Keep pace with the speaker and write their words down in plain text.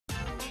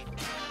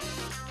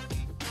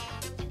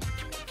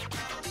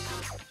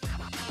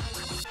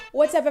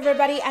What's up,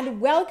 everybody,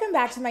 and welcome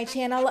back to my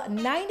channel.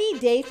 90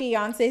 Day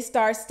Fiance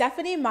star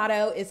Stephanie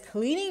Matto is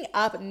cleaning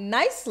up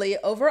nicely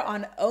over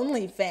on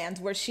OnlyFans,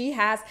 where she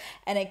has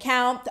an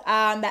account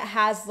that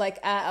has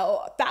like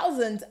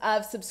thousands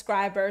of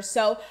subscribers.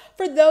 So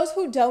for those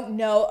who don't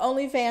know,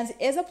 OnlyFans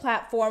is a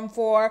platform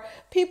for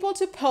people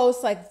to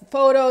post like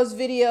photos,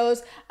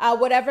 videos,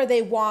 whatever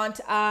they want,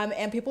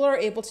 and people are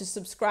able to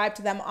subscribe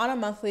to them on a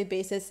monthly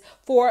basis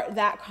for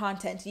that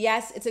content.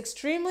 Yes, it's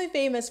extremely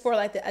famous for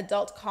like the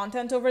adult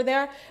content over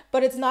there,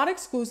 but it's not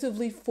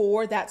exclusively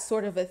for that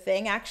sort of a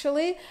thing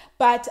actually.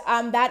 But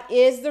that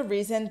is the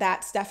reason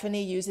that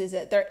Stephanie uses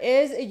it. There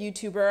is a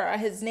YouTuber,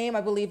 his name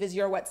I believe is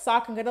Your Wet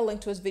Sock. I'm going to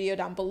link to his video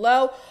down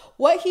below.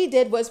 What he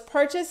did was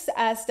purchase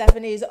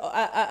Stephanie's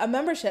a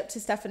membership to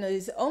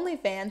Stephanie's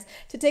OnlyFans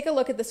to take a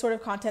look at the sort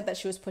of content that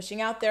she was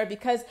pushing out there,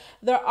 because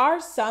there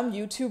are some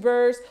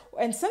YouTubers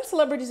and some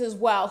celebrities as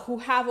well who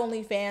have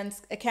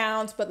OnlyFans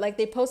accounts, but like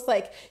they post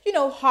like, you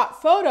know,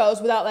 hot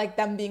photos without like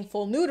them being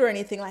full nude or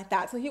anything like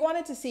that. So he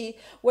wanted to see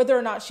whether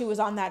or not she was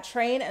on that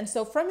train. And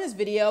so from his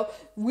video,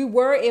 we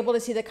were able to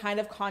see the kind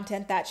of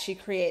content that she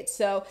creates.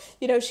 So,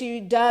 you know, she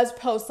does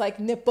post like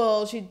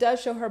nipples, she does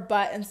show her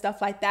butt and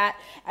stuff like that.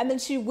 And then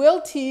she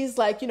will tease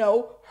like, you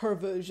know, her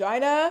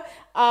vagina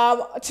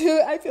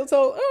I feel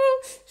so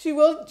she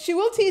will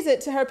tease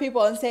it to her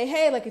people and say,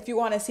 hey, like if you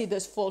want to see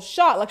this full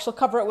shot, like she'll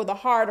cover it with a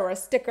heart or a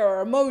sticker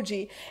or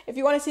emoji. If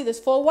you want to see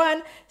this full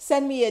one,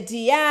 send me a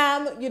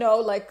DM, you know,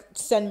 like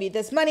send me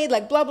this money,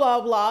 like blah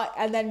blah blah,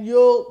 and then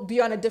you'll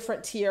be on a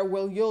different tier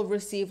where you'll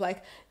receive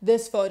like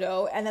this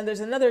photo. And then there's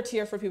another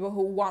tier for people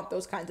who want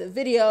those kinds of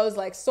videos,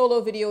 like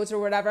solo videos or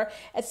whatever,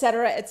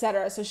 etc.,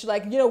 etc. So she,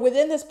 like, you know,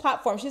 within this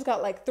platform, she's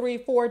got like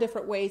 3-4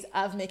 different ways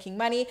of making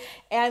money,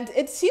 and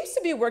it seems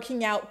to be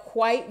working out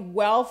quite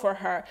well for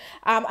her.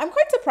 I'm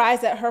quite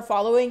surprised that her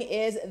following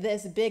is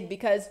this big,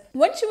 because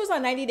when she was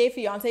on 90 Day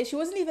Fiance, she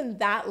wasn't even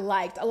that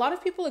liked. A lot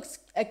of people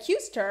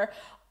accused her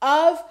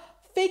of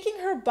faking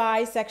her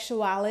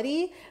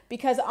bisexuality,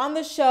 because on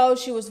the show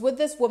she was with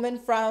this woman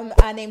from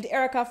named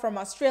Erica from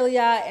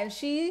Australia, and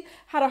she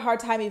had a hard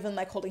time even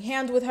like holding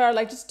hands with her,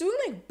 like just doing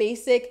like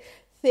basic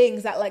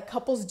things that like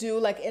couples do,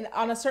 like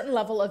on a certain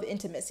level of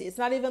intimacy. It's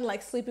not even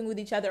like sleeping with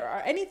each other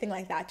or anything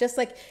like that, just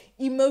like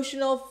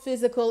emotional,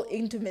 physical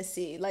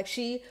intimacy, like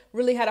she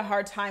really had a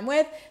hard time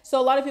with.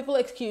 So a lot of people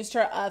accused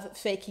her of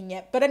faking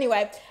it. But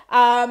anyway,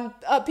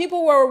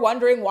 people were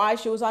wondering why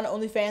she was on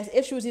OnlyFans,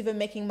 if she was even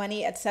making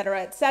money,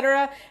 etc.,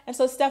 etc. And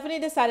so Stephanie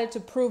decided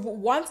to prove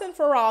once and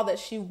for all that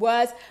she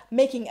was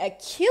making a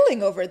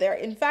killing over there.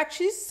 In fact,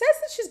 she says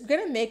that she's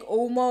gonna make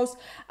almost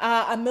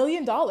 $1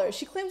 million.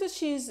 She claims that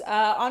she's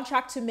on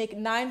track to make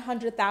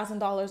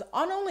 $900,000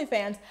 on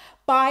OnlyFans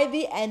by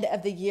the end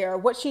of the year.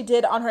 What she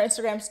did on her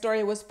Instagram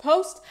story was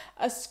post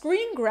a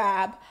screen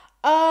grab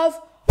of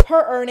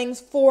her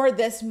earnings for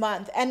this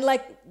month. And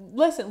like,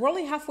 listen, we're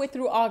only halfway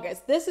through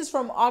August. This is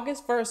from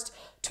August 1st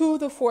to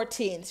the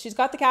 14th. She's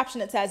got the caption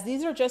that says,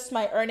 these are just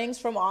my earnings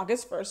from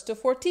August 1st to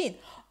 14th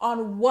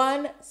on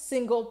one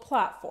single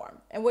platform.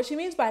 And what she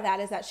means by that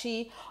is that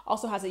she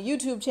also has a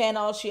YouTube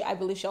channel. I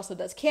believe she also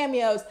does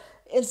cameos,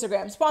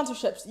 Instagram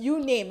sponsorships, you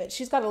name it.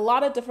 She's got a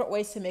lot of different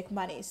ways to make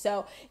money.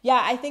 So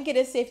yeah, I think it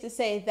is safe to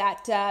say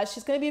that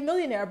she's going to be a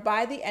millionaire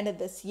by the end of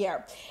this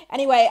year.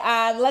 Anyway,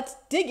 let's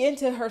dig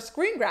into her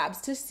screen grabs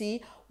to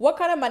see what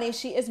kind of money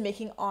she is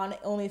making on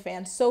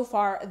OnlyFans so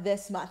far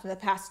this month, in the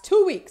past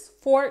 2 weeks,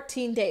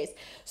 14 days.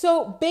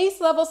 So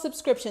base level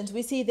subscriptions,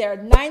 we see there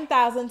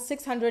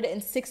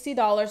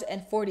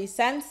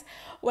 $9,660.40.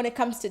 When it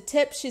comes to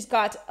tips, she's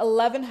got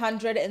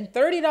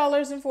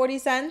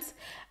 $1,130.40.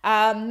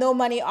 No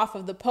money off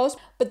of the post,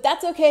 but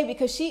that's okay,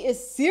 because she is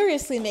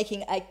seriously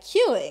making a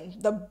killing.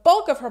 The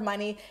bulk of her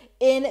money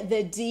in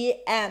the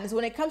DMs.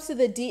 When it comes to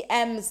the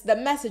DMs, the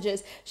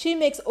messages, she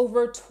makes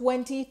over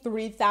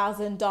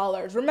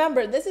 $23,000.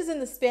 Remember, this is in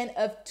the span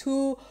of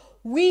 2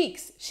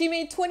 weeks. She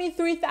made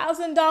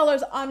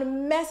 $23,000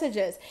 on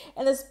messages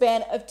in the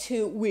span of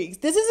 2 weeks.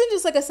 This isn't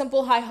just like a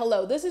simple hi,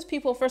 hello. This is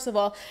people, first of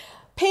all,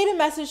 paid a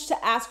message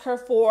to ask her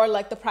for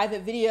like the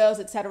private videos,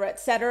 etc.,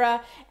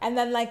 etc., and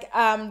then like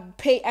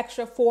pay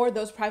extra for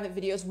those private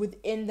videos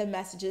within the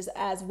messages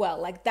as well.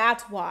 Like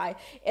that's why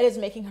it is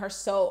making her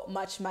so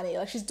much money.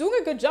 Like she's doing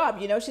a good job,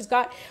 you know. She's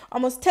got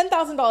almost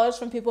 $10,000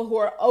 from people who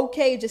are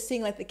okay just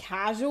seeing like the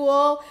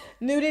casual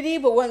nudity,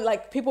 but when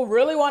like people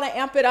really want to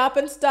amp it up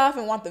and stuff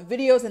and want the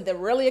videos and the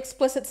really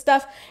explicit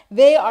stuff,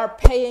 they are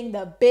paying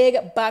the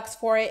big bucks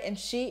for it, and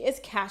she is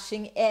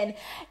cashing in.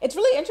 It's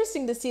really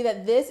interesting to see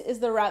that this is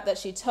the route that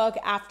she took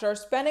after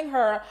spending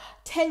her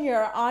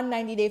tenure on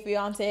 90 Day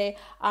Fiance,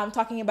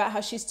 talking about how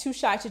she's too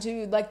shy to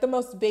do like the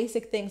most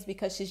basic things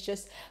because she's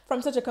just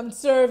from such a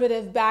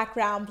conservative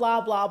background, blah,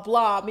 blah,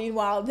 blah.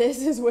 Meanwhile,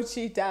 this is what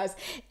she does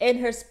in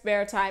her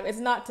spare time. It's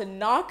not to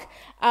knock,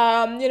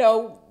 you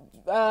know,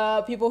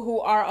 people who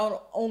are on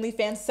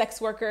OnlyFans,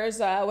 sex workers,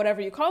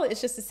 whatever you call it.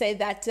 It's just to say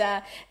that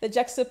the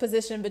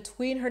juxtaposition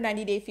between her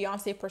 90-Day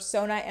Fiance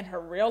persona and her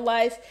real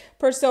life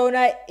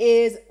persona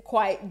is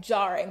quite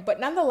jarring. But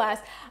nonetheless,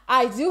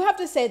 I do have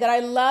to say that I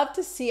love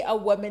to see a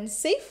woman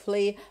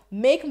safely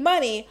make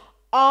money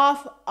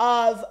off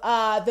of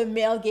the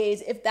male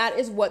gaze, if that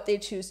is what they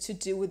choose to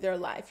do with their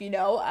life. You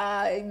know,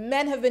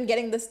 men have been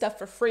getting this stuff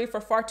for free for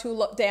far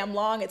too damn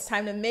long. It's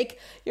time to make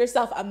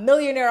yourself a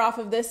millionaire off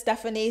of this,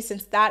 Stephanie,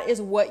 since that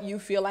is what you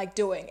feel like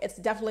doing. It's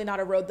definitely not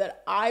a road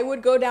that I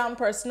would go down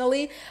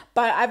personally,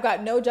 but I've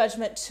got no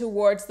judgment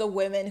towards the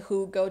women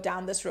who go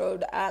down this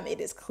road. It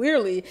is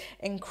clearly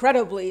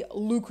incredibly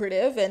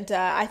lucrative, and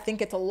I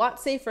think it's a lot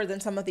safer than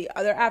some of the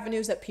other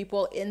avenues that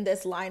people in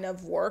this line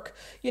of work,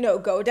 you know,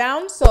 go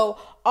down. So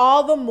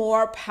all the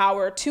more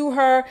power to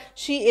her.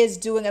 She is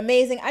doing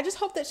amazing. I just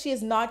hope that she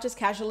is not just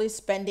casually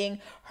spending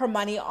her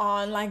money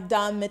on like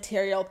dumb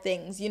material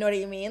things. You know what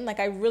I mean?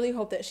 Like, I really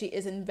hope that she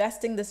is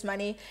investing this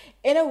money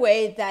in a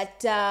way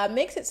that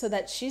makes it so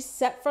that she's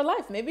set for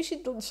life. Maybe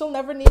she'll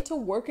never need to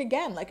work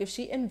again. Like, if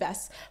she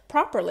invests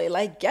properly.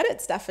 Like, get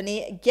it,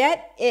 Stephanie.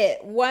 Get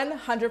it.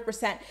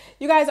 100%.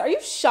 You guys, are you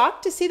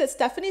shocked to see that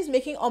Stephanie's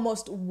making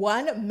almost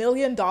 $1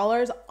 million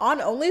on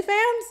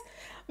OnlyFans?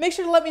 Make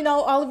sure to let me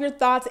know all of your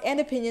thoughts and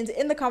opinions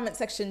in the comment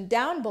section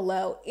down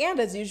below. And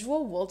as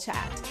usual, we'll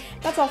chat.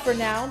 That's all for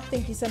now.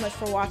 Thank you so much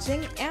for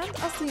watching, and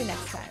I'll see you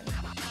next time.